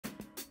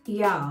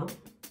Y'all,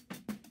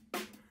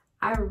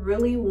 I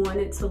really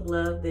wanted to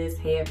love this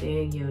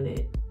headband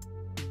unit.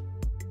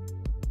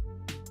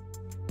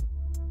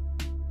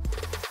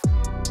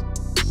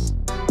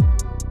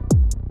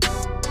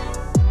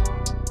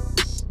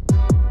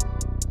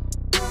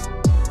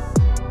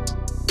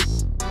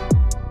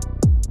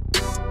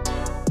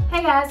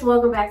 Hey guys,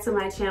 welcome back to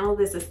my channel.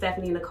 This is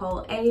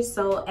StephanieNicoleH.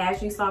 So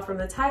as you saw from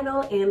the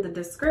title and the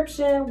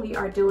description, we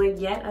are doing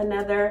yet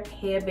another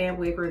headband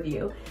wig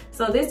review.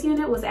 So this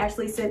unit was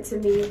actually sent to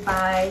me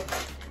by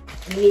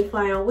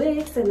Neflyon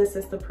Wigs, and this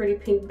is the pretty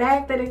pink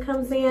bag that it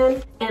comes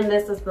in. And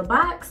this is the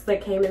box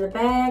that came in the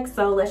bag.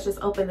 So let's just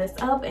open this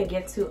up and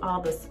get to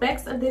all the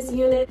specs of this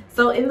unit.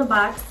 So in the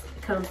box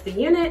comes the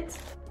unit.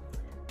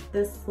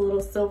 This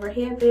little silver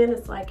headband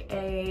is like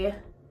a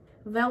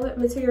velvet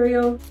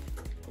material.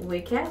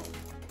 Wig cap,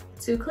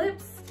 2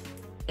 clips,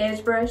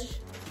 edge brush,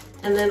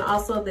 and then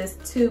also this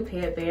tube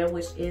headband,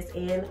 which is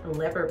in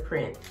leopard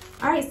print.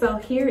 All right, so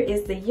here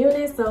is the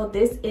unit. So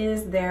this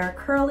is their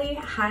curly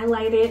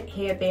highlighted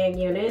headband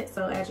unit.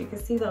 So as you can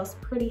see, those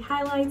pretty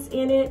highlights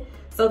in it.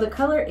 So the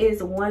color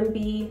is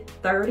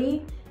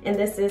 1B30, and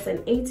this is an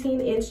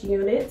 18-inch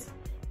unit.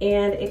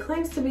 And it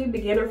claims to be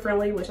beginner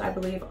friendly, which I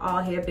believe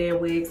all headband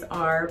wigs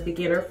are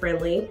beginner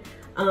friendly.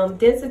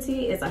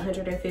 Density is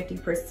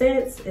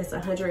 150%. It's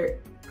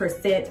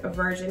 100%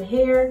 virgin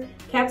hair.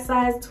 Cap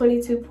size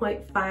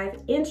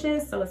 22.5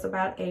 inches, so it's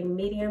about a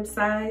medium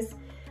size.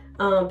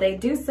 They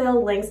do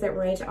sell lengths that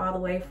range all the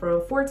way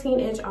from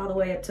 14-inch all the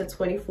way up to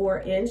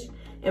 24-inch.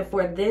 And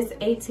for this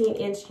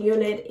 18-inch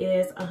unit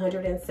is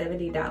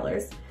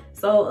 $170.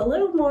 So a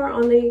little more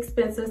on the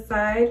expensive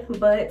side,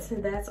 but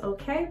that's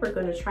okay. We're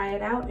gonna try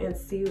it out and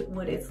see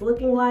what it's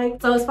looking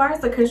like. So as far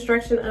as the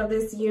construction of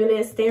this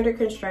unit, standard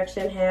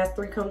construction has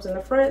 3 combs in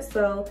the front,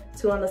 so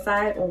 2 on the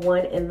side,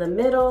 1 in the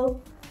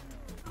middle.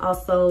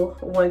 Also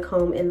 1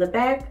 comb in the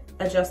back,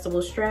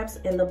 adjustable straps,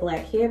 and the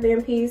black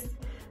headband piece.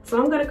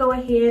 So I'm gonna go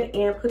ahead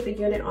and put the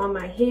unit on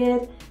my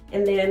head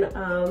and then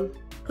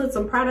put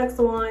some products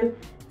on,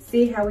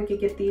 see how we could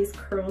get these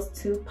curls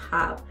to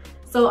pop.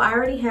 So I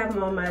already have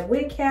them on my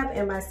wig cap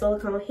and my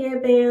silicone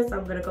headband, so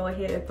I'm gonna go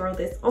ahead and throw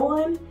this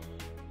on.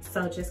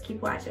 So just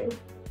keep watching.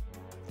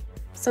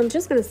 So I'm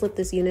just gonna slip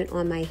this unit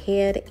on my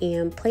head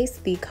and place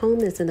the comb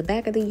that's in the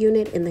back of the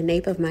unit in the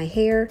nape of my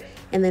hair,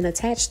 and then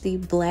attach the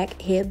black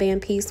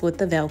headband piece with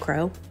the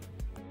Velcro.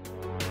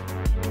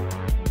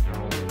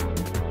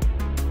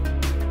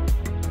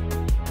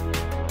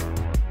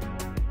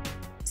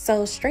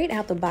 So straight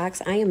out the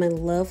box, I am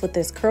in love with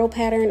this curl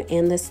pattern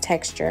and this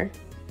texture.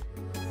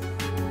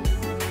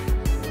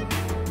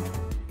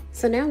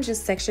 So now I'm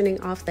just sectioning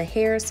off the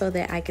hair so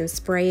that I can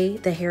spray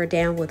the hair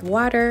down with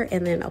water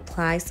and then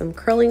apply some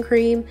curling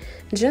cream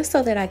just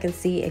so that I can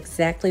see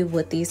exactly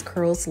what these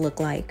curls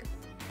look like.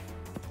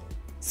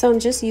 So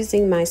I'm just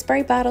using my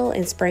spray bottle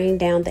and spraying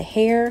down the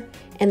hair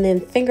and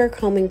then finger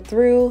combing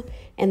through,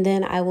 and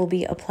then I will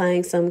be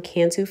applying some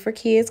Cantu for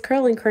Kids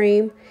curling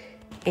cream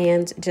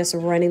and just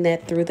running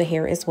that through the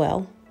hair as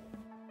well.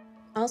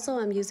 Also,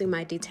 I'm using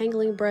my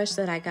detangling brush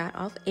that I got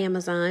off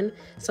Amazon.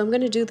 So I'm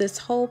going to do this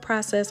whole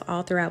process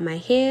all throughout my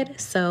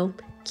head, so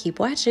keep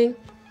watching.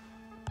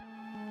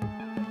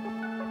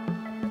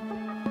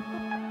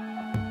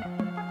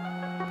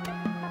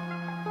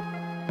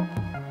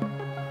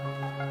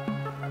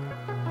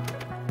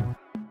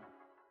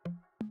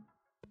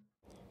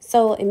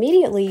 So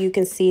immediately you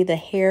can see the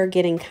hair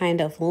getting kind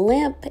of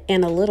limp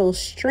and a little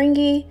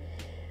stringy,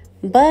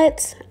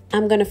 but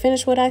I'm going to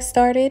finish what I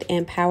started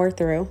and power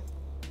through.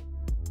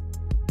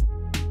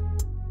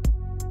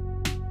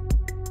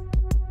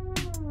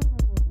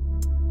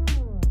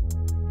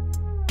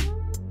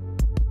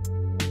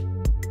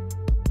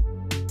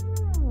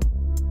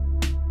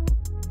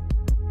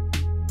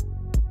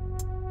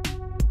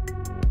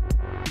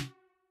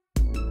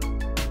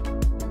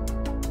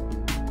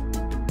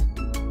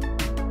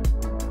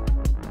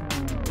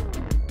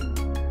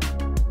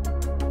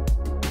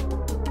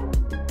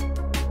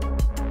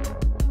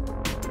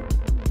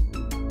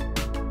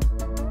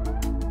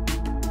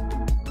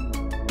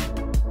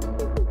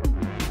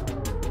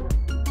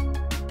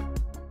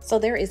 So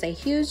there is a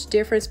huge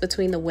difference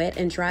between the wet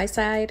and dry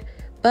side,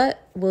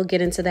 but we'll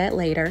get into that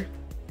later.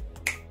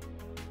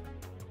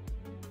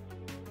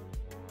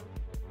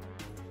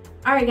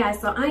 All right guys,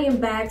 so I am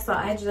back. So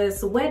I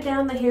just wet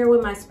down the hair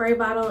with my spray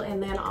bottle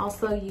and then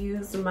also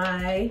used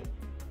my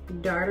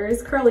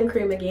daughter's curling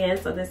cream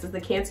again. So this is the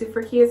Cantu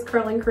for Kids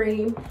curling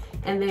cream,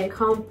 and then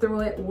combed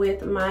through it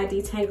with my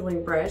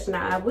detangling brush.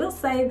 Now I will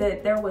say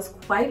that there was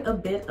quite a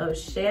bit of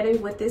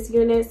shedding with this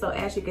unit. So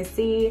as you can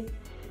see,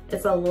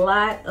 it's a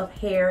lot of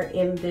hair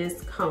in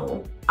this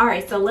comb. All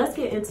right, so let's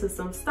get into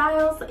some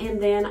styles,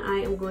 and then I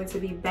am going to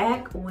be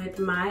back with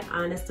my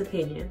honest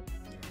opinion.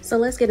 So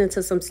let's get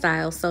into some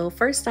styles. So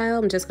first style,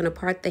 I'm just gonna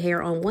part the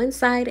hair on one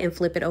side and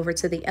flip it over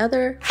to the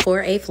other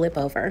for a flip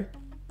over.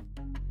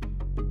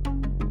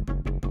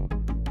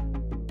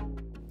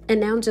 And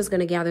now I'm just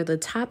gonna gather the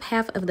top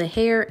half of the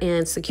hair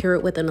and secure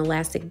it with an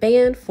elastic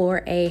band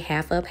for a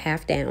half up,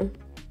 half down.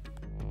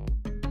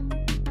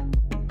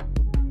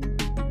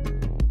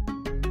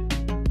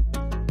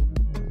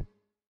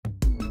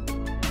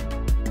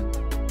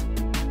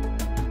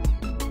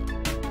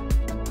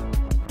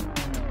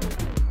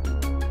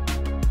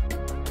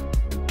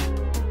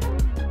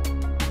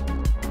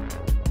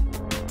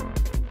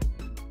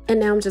 And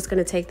now I'm just going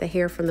to take the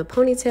hair from the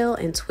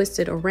ponytail and twist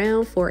it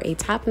around for a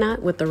top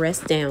knot with the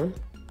rest down.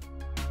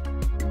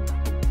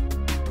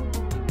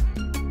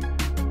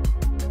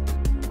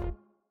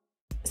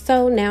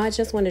 So now I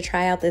just want to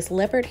try out this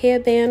leopard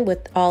headband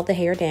with all the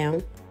hair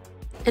down.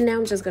 And now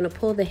I'm just going to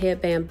pull the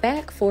headband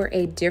back for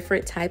a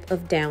different type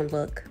of down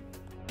look.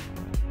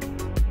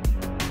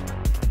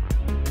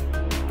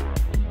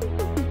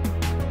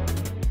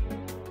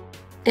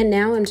 And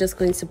now I'm just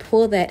going to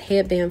pull that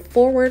headband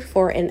forward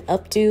for an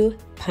updo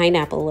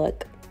pineapple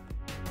look.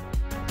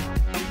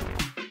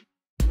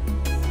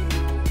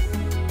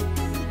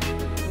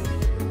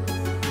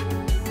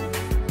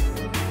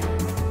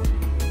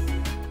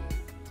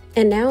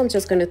 And now I'm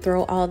just going to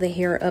throw all the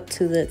hair up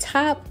to the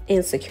top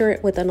and secure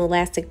it with an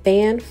elastic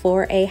band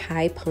for a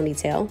high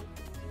ponytail.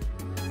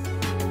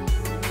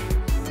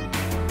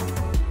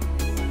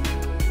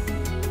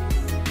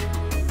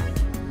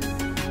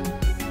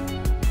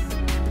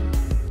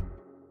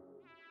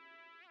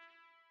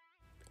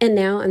 And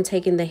now I'm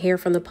taking the hair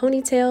from the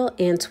ponytail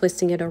and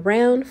twisting it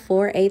around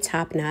for a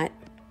top knot.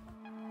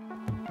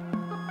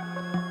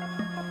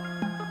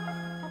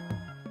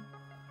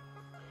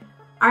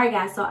 Alright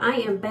guys, so I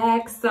am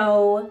back.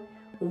 So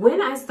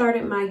when I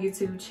started my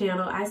YouTube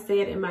channel, I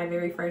said in my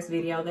very first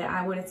video that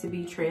I wanted to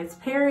be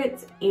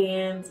transparent,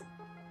 and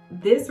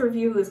this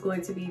review is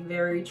going to be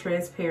very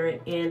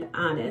transparent and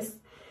honest.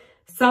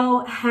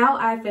 So how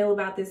I feel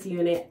about this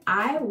unit,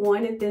 I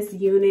wanted this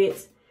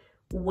unit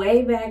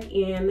way back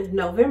in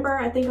November,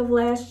 I think, of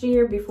last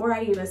year, before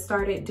I even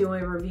started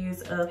doing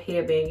reviews of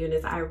headband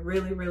units. I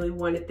really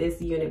wanted this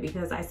unit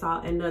because I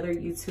saw another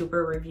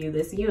YouTuber review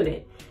this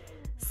unit.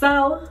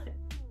 So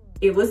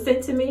it was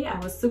sent to me. I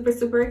was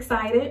super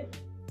excited.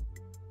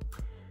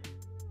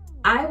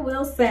 I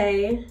will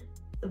say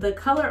the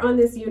color on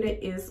this unit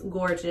is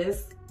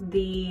gorgeous.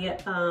 The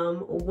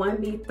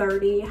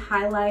 1B30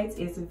 highlights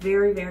is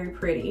very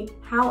pretty.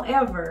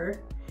 However,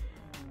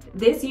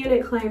 this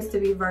unit claims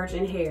to be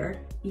virgin hair.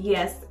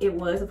 Yes, it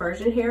was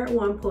virgin hair at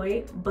one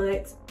point,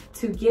 but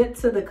to get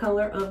to the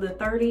color of the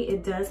 30,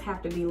 it does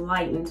have to be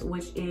lightened,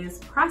 which is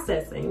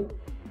processing.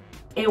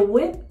 And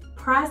with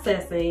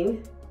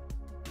processing,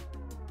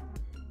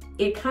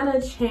 it kind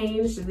of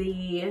changed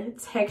the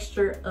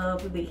texture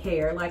of the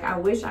hair. Like, I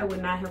wish I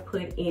would not have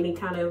put any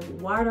kind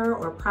of water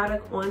or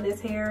product on this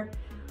hair.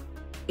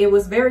 It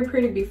was very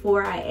pretty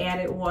before I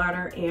added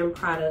water and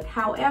product.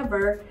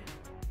 However,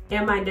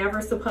 am I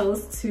never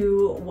supposed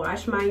to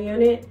wash my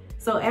unit?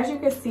 So as you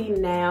can see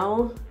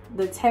now,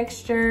 the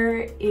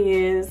texture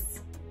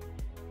is,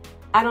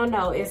 I don't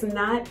know, it's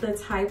not the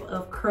type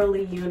of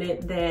curly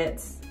unit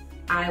that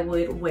I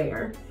would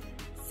wear.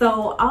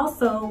 So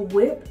also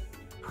with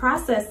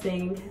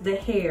processing the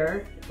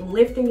hair,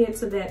 lifting it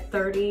to that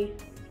 30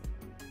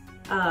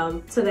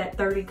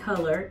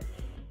 color,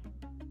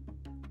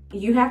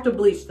 you have to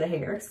bleach the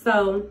hair.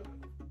 So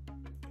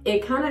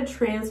it kind of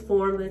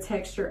transformed the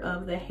texture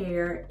of the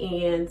hair,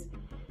 and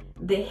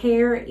the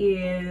hair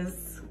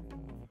is,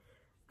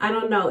 I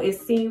don't know, it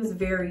seems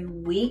very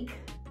weak,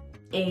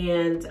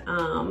 and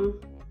I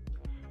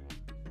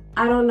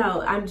don't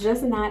know, I'm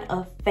just not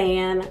a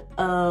fan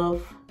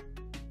of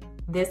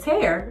this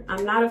hair.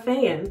 I'm not a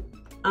fan.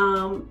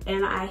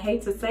 And I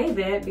hate to say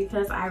that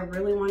because I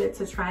really wanted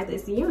to try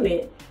this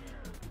unit,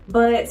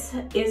 but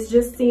it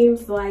just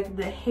seems like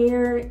the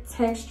hair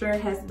texture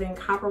has been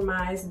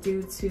compromised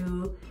due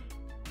to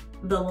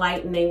the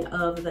lightening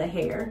of the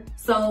hair.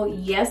 So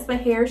yes, the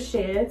hair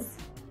sheds,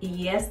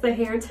 yes, the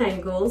hair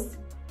tangles,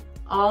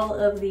 all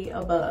of the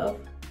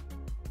above.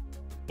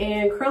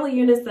 And curly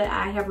units that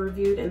I have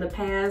reviewed in the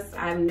past,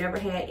 I've never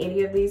had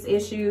any of these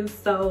issues.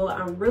 So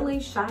I'm really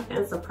shocked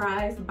and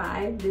surprised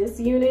by this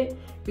unit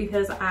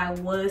because I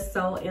was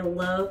so in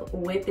love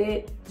with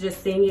it,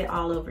 just seeing it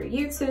all over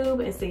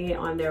YouTube and seeing it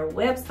on their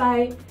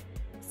website.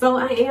 So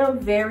I am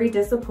very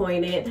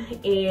disappointed,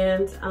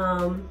 and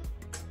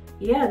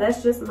yeah,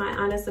 that's just my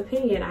honest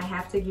opinion. I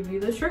have to give you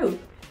the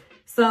truth.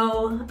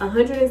 So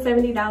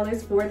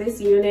 $170 for this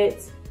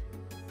unit,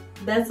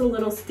 that's a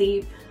little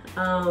steep.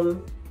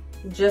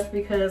 Just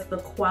because the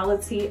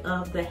quality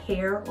of the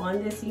hair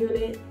on this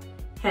unit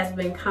has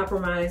been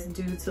compromised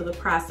due to the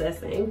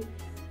processing.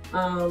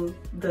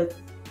 The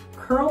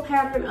curl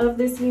pattern of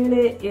this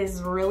unit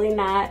is really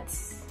not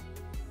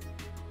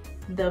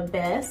the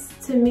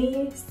best to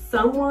me.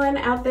 Someone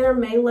out there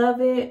may love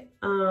it,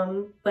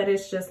 but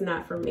it's just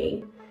not for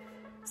me.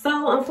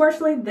 So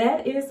unfortunately,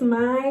 that is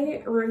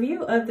my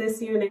review of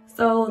this unit.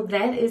 So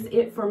that is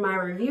it for my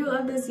review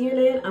of this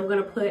unit. I'm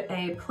gonna put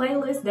a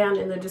playlist down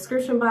in the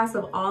description box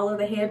of all of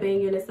the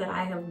headband units that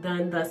I have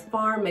done thus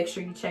far. Make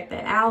sure you check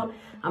that out.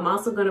 I'm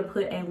also gonna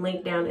put a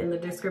link down in the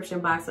description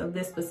box of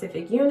this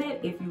specific unit.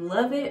 If you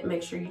love it,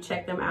 make sure you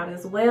check them out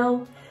as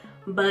well.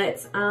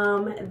 But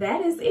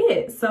that is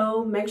it.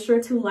 So make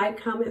sure to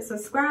like, comment,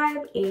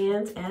 subscribe,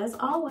 and as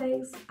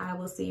always, I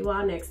will see you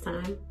all next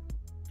time.